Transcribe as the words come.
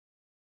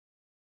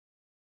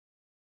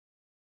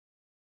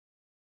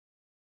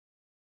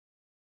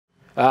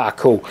Ah,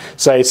 cool.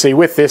 So you see,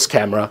 with this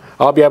camera,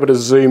 I'll be able to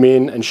zoom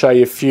in and show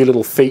you a few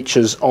little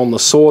features on the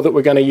saw that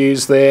we're going to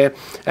use there,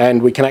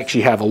 and we can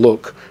actually have a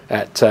look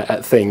at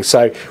things.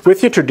 So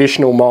with your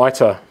traditional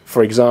miter,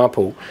 for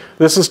example,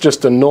 this is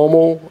just a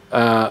normal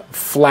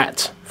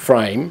flat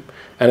frame,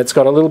 and it's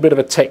got a little bit of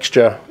a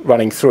texture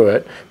running through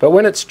it, but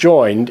when it's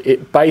joined,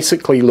 it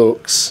basically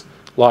looks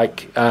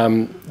like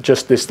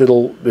just this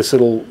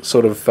little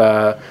sort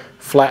of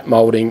flat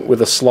moulding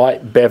with a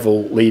slight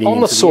bevel leading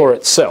on the saw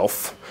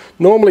itself.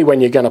 Normally when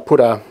you're going to put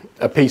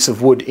a piece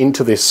of wood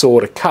into this saw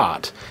to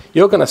cut,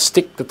 you're going to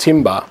stick the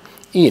timber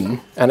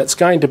in and it's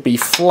going to be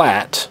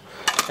flat,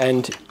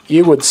 and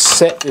you would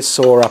set this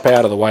saw up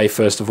out of the way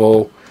first of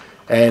all,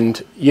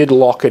 and you'd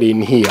lock it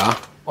in here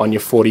on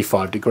your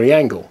 45-degree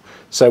angle.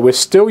 So we're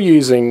still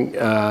using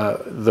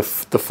the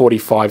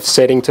 45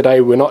 setting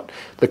today. We're not,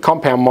 the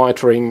compound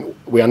mitering,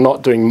 we are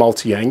not doing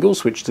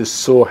multi-angles, which this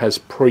saw has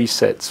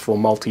presets for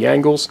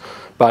multi-angles,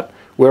 but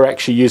we're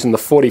actually using the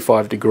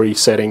 45-degree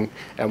setting,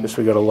 and we've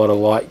got a lot of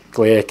light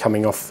glare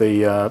coming off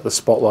the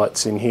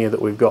spotlights in here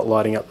that we've got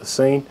lighting up the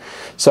scene.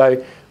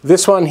 So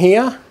this one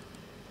here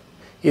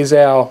is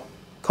our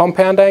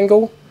compound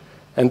angle,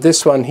 and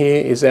this one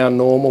here is our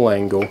normal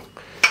angle.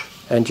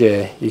 And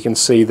yeah, you can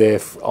see there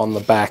on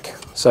the back.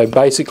 So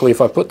basically, if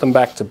I put them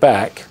back to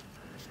back,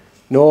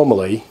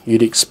 normally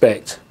you'd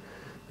expect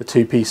the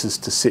two pieces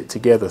to sit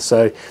together.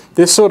 So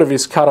this sort of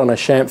is cut on a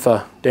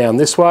chamfer down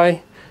this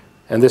way,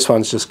 and this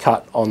one's just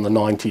cut on the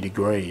 90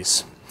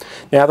 degrees.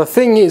 Now the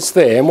thing is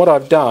there, and what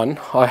I've done,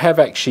 I have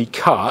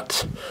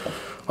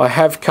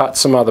cut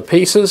some other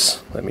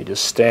pieces. Let me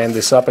just stand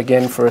this up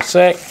again for a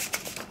sec.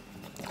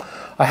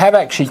 I have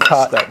actually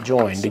cut that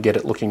join to get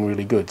it looking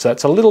really good. So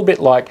it's a little bit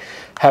like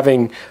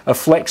having a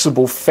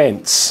flexible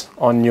fence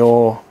on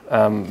your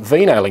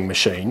V-nailing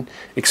machine,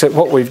 except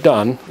what we've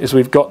done is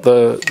we've got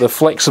the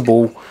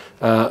flexible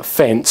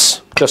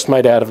fence just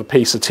made out of a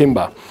piece of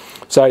timber.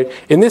 So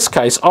in this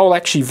case, I'll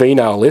actually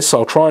V-nail this.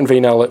 I'll try and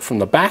V-nail it from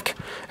the back,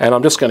 and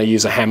I'm just going to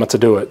use a hammer to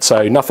do it.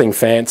 So nothing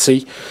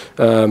fancy.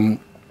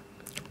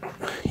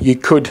 You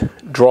could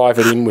drive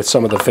it in with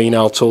some of the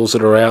V-nail tools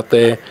that are out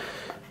there.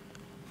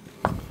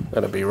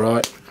 That'll be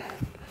right.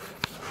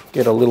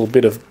 Get a little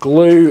bit of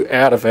glue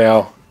out of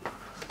our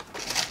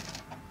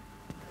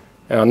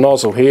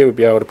nozzle here. We'll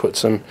be able to put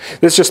some,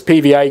 this is just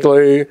PVA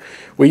glue.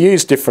 We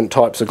use different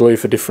types of glue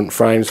for different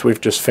frames. We've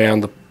just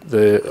found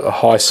the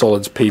high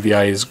solids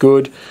PVA is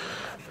good.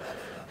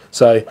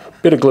 So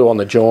a bit of glue on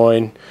the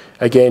join.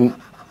 Again,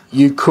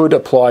 you could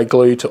apply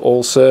glue to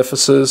all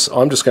surfaces.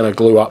 I'm just going to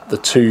glue up the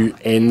two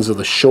ends of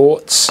the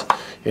shorts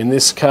in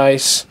this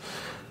case.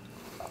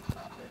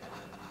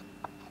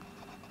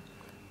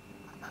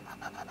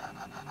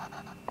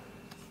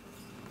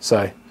 So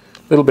a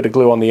little bit of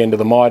glue on the end of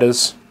the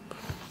miters.